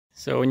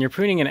So when you're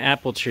pruning an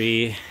apple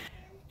tree,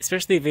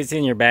 especially if it's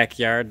in your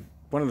backyard,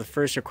 one of the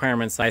first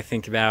requirements I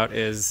think about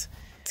is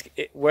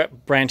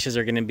what branches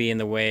are going to be in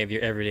the way of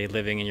your everyday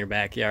living in your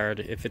backyard.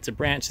 If it's a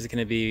branch that's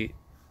going to be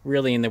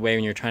really in the way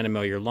when you're trying to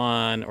mow your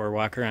lawn or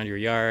walk around your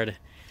yard,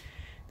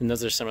 then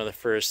those are some of the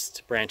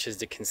first branches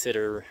to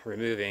consider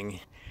removing.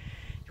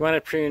 You want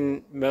to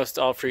prune most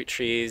all fruit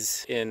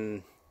trees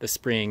in the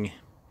spring.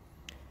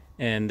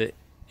 And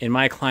in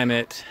my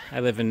climate,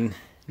 I live in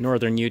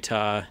northern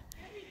Utah,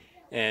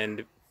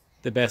 and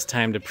the best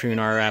time to prune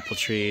our apple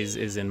trees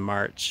is in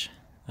March.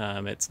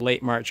 It's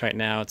late March right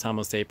now, it's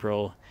almost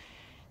April.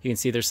 You can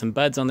see there's some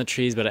buds on the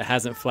trees, but it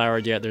hasn't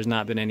flowered yet. There's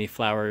not been any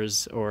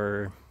flowers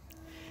or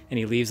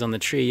any leaves on the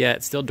tree yet.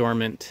 It's still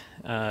dormant.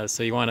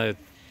 So you want to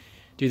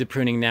do the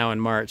pruning now in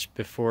March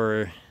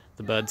before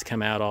the buds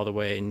come out all the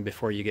way and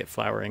before you get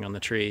flowering on the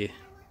tree.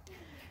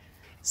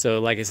 So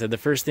like I said, the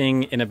first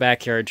thing in a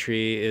backyard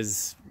tree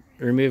is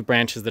remove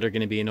branches that are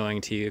going to be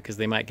annoying to you because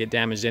they might get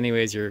damaged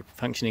anyways. You're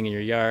functioning in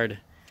your yard,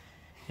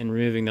 and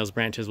removing those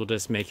branches will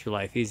just make your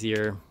life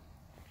easier.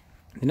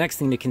 The next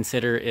thing to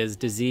consider is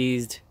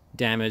diseased,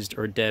 damaged,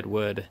 or dead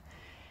wood.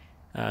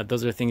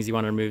 Those are things you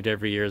want to remove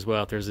every year as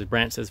well. If there's a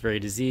branch that's very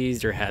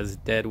diseased or has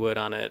dead wood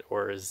on it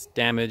or is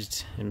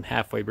damaged and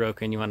halfway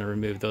broken, you want to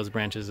remove those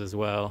branches as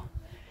well.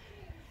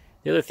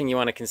 The other thing you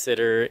want to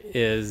consider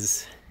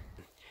is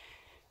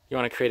you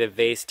want to create a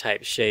vase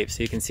type shape.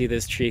 So you can see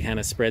this tree kind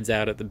of spreads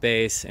out at the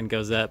base and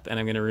goes up, and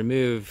I'm going to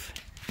remove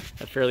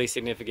a fairly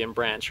significant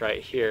branch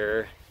right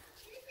here.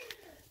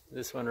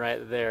 This one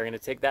right there. I'm going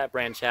to take that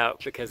branch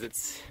out because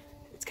it's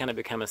kind of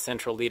become a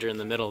central leader in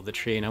the middle of the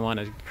tree, and I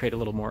want to create a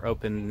little more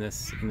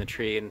openness in the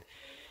tree. And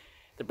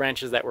the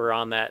branches that were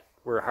on that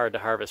were hard to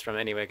harvest from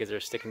anyway because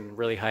they're sticking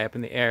really high up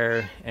in the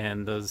air,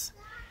 and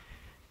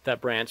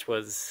that branch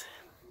was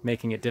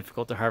making it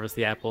difficult to harvest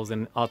the apples,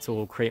 and also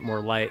will create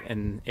more light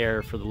and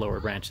air for the lower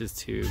branches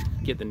to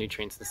get the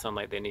nutrients and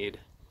sunlight they need.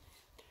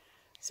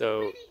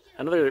 So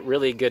another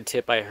really good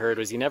tip I heard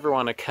was you never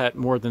want to cut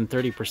more than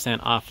 30%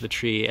 off the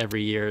tree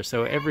every year.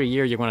 So every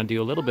year you want to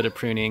do a little bit of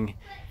pruning.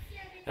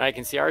 And I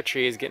can see our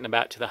tree is getting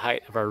about to the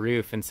height of our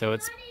roof, and so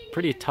it's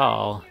pretty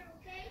tall.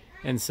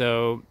 And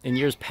so in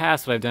years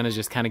past, what I've done is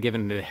just kind of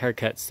given it a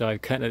haircut. So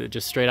I've cut it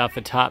just straight off the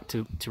top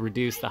to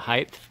reduce the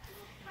height.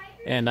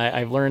 And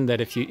I've learned that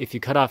if you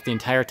cut off the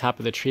entire top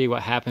of the tree,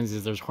 what happens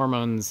is there's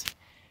hormones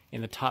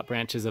in the top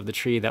branches of the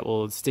tree that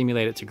will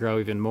stimulate it to grow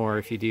even more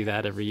if you do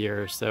that every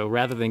year. So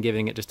rather than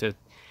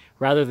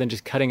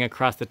just cutting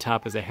across the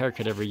top as a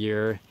haircut every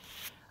year,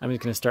 I'm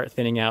just going to start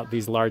thinning out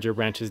these larger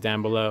branches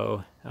down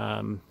below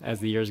as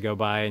the years go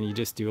by, and you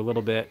just do a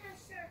little bit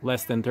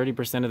less than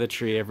 30% of the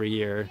tree every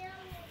year.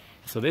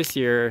 So this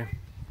year,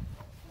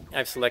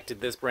 I've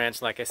selected this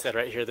branch, like I said,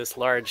 right here, this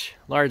large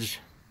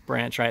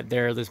branch right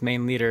there, this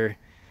main leader.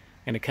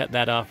 I'm going to cut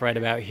that off right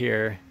about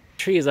here. The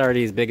tree is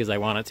already as big as I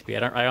want it to be.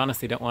 I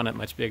honestly don't want it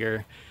much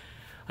bigger.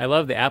 I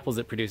love the apples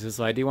it produces,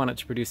 so I do want it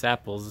to produce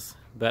apples,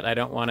 but I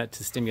don't want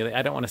to stimulate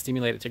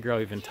it to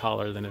grow even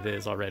taller than it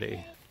is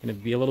already. Going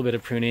to be a little bit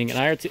of pruning, and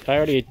I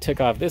already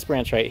took off this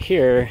branch right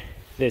here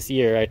this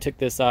year. I took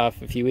this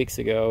off a few weeks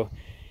ago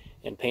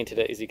and painted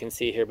it, as you can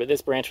see here, but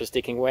this branch was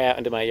sticking way out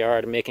into my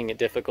yard, making it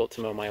difficult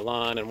to mow my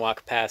lawn and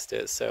walk past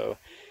it. So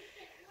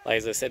like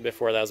as I said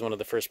before, that was one of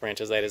the first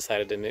branches I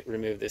decided to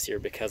remove this year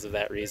because of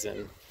that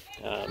reason.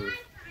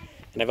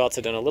 And I've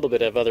also done a little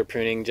bit of other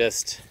pruning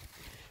just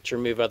to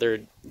remove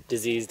other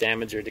disease,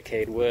 damage, or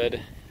decayed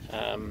wood.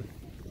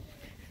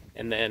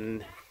 And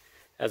then,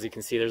 as you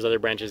can see, there's other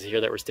branches here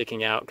that were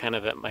sticking out kind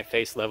of at my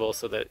face level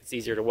so that it's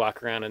easier to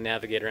walk around and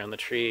navigate around the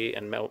tree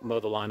and mow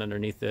the lawn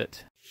underneath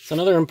it. So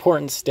another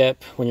important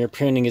step when you're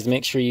pruning is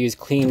make sure you use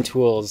clean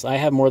tools. I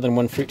have more than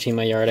one fruit tree in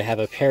my yard. I have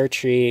a pear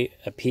tree,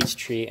 a peach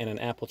tree, and an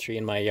apple tree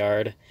in my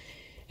yard.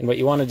 And what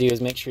you want to do is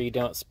make sure you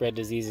don't spread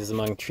diseases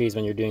among trees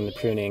when you're doing the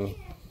pruning.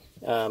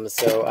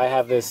 So I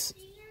have this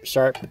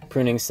sharp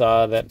pruning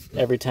saw that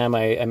every time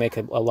I make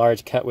a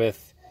large cut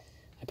with,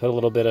 I put a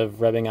little bit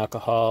of rubbing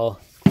alcohol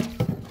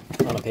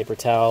on a paper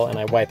towel and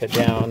I wipe it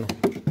down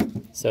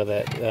so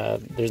that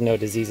there's no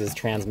diseases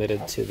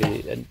transmitted to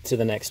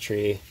the next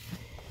tree.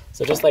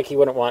 So just like you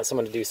wouldn't want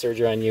someone to do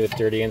surgery on you with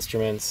dirty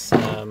instruments,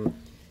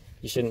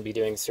 you shouldn't be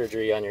doing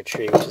surgery on your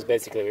tree, which is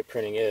basically what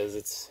pruning is.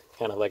 It's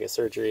kind of like a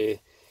surgery.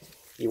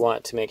 You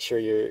want to make sure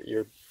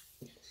your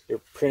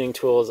pruning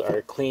tools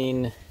are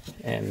clean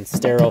and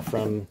sterile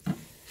from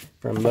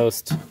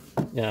most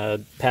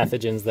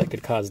pathogens that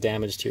could cause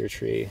damage to your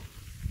tree.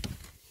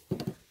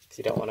 Because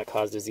you don't want to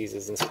cause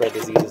diseases and spread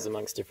diseases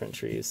amongst different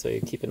trees. So you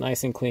keep it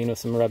nice and clean with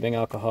some rubbing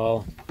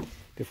alcohol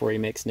before you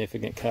make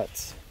significant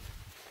cuts.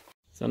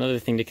 So another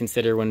thing to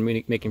consider when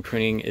making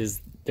pruning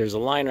is there's a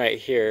line right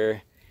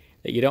here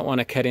that you don't want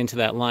to cut into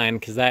that line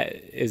because that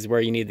is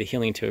where you need the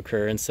healing to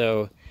occur. And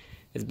so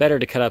it's better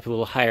to cut up a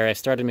little higher. I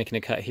started making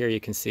a cut here, you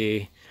can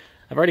see.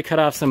 I've already cut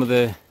off some of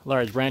the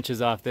large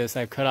branches off this.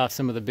 I've cut off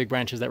some of the big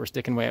branches that were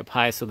sticking way up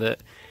high so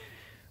that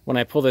when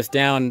I pull this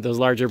down, those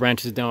larger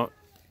branches don't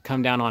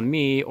come down on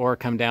me or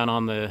come down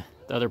on the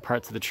the other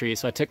parts of the tree.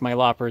 So I took my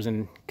loppers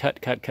and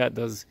cut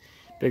those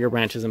bigger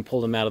branches and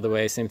pulled them out of the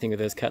way. Same thing with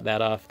this, cut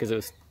that off because it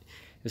was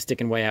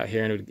sticking way out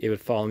here, and it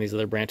would fall in these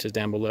other branches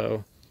down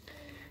below.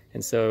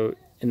 And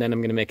then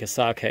I'm going to make a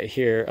saw cut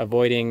here,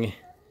 avoiding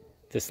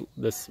this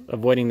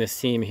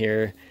seam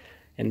here,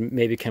 and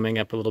maybe coming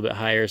up a little bit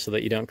higher so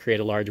that you don't create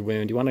a large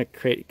wound. You want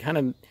to kind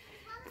of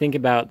think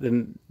about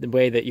the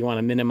way that you want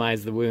to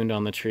minimize the wound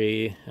on the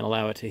tree and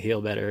allow it to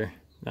heal better.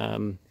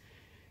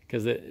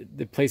 Because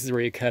the places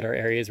where you cut are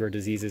areas where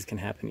diseases can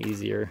happen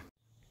easier.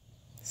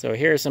 So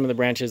here are some of the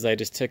branches I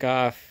just took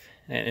off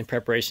in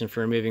preparation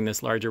for removing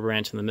this larger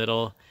branch in the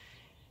middle.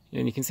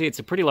 And you can see it's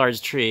a pretty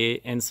large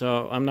tree, and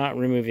so I'm not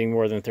removing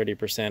more than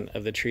 30%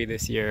 of the tree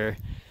this year.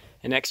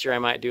 And next year I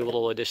might do a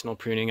little additional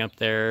pruning up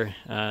there.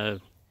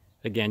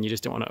 Again, you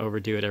just don't want to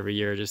overdo it every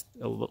year. Just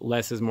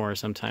less is more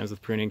sometimes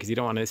with pruning, because you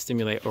don't want to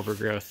stimulate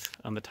overgrowth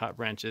on the top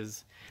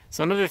branches.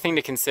 So another thing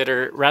to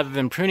consider, rather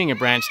than pruning a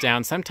branch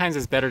down, sometimes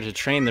it's better to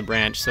train the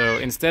branch. So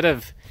instead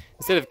of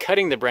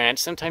cutting the branch,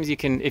 sometimes you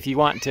can, if you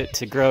want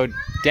to grow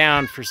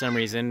down for some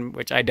reason,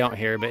 which I don't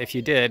here, but if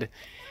you did,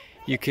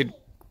 you could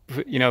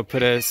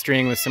put a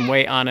string with some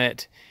weight on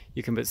it.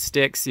 You can put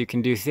sticks. You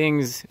can do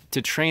things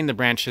to train the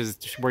branches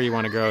where you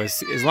want to grow.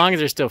 As long as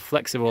they're still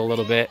flexible a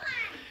little bit,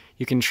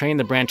 you can train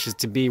the branches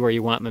to be where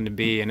you want them to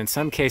be. And in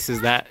some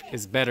cases that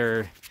is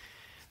better,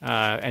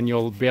 and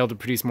you'll be able to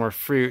produce more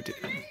fruit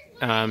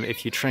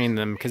if you train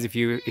them. Because if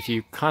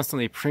you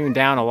constantly prune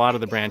down a lot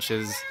of the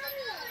branches,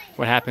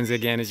 what happens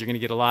again is you're going to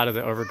get a lot of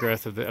the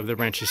overgrowth of the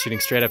branches shooting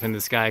straight up in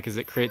the sky, because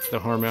it creates the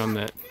hormone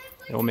that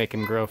it will make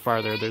them grow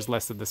farther. There's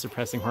less of the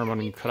suppressing hormone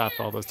when you cut off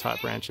all those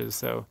top branches.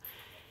 So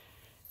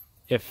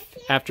if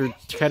after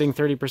cutting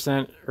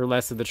 30% or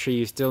less of the tree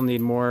you still need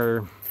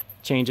more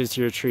changes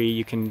to your tree,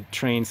 you can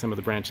train some of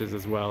the branches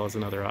as well as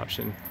another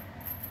option.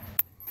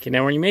 Okay,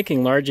 now when you're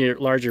making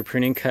larger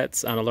pruning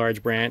cuts on a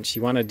large branch,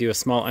 you want to do a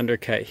small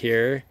undercut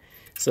here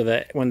so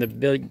that when the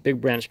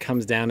big branch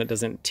comes down, it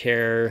doesn't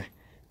tear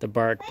the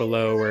bark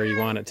below where you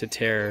want it to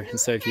tear. And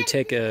so if you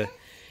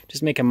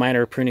just make a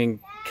minor pruning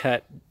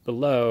cut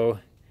below,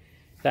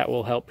 that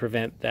will help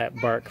prevent that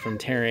bark from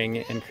tearing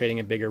and creating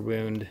a bigger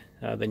wound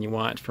than you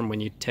want from when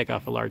you take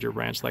off a larger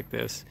branch like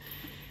this.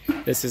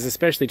 This is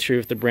especially true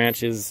if the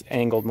branch is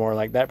angled more,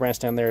 like that branch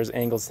down there is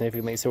angled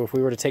significantly. So if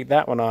we were to take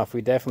that one off,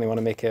 we definitely want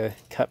to make a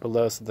cut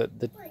below so that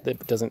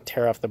it doesn't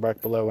tear off the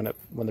bark below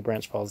when the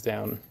branch falls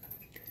down.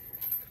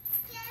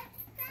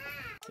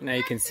 Now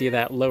you can see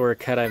that lower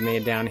cut I've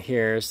made down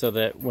here so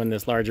that when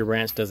this larger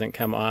branch doesn't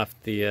come off,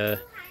 the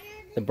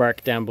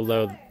bark down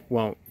below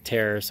won't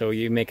tear. So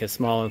you make a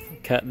small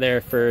cut there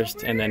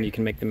first, and then you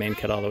can make the main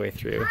cut all the way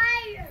through.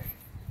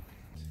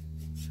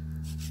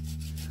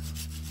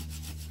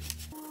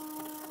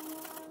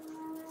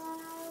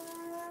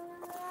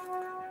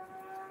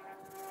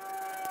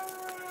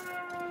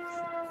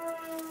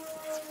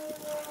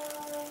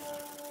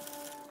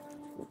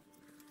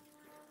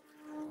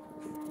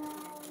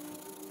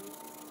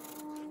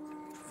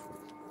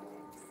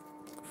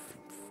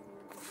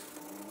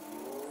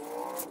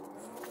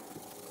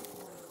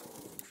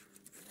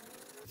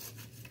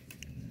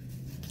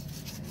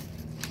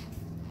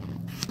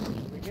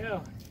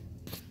 Go.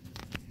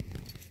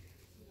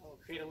 We'll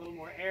create a little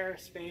more air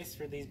space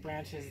for these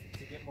branches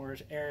to get more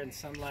air and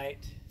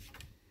sunlight,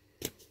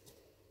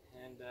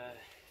 and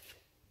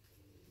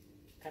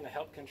kind of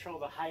help control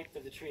the height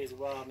of the tree as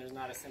well. And there's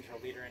not a central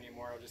leader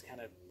anymore. It'll just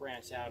kind of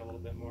branch out a little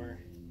bit more.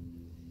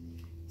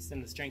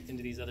 Send the strength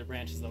into these other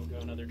branches that will go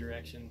in other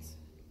directions.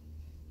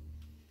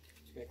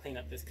 Just going to clean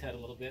up this cut a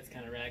little bit. It's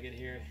kind of ragged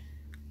here.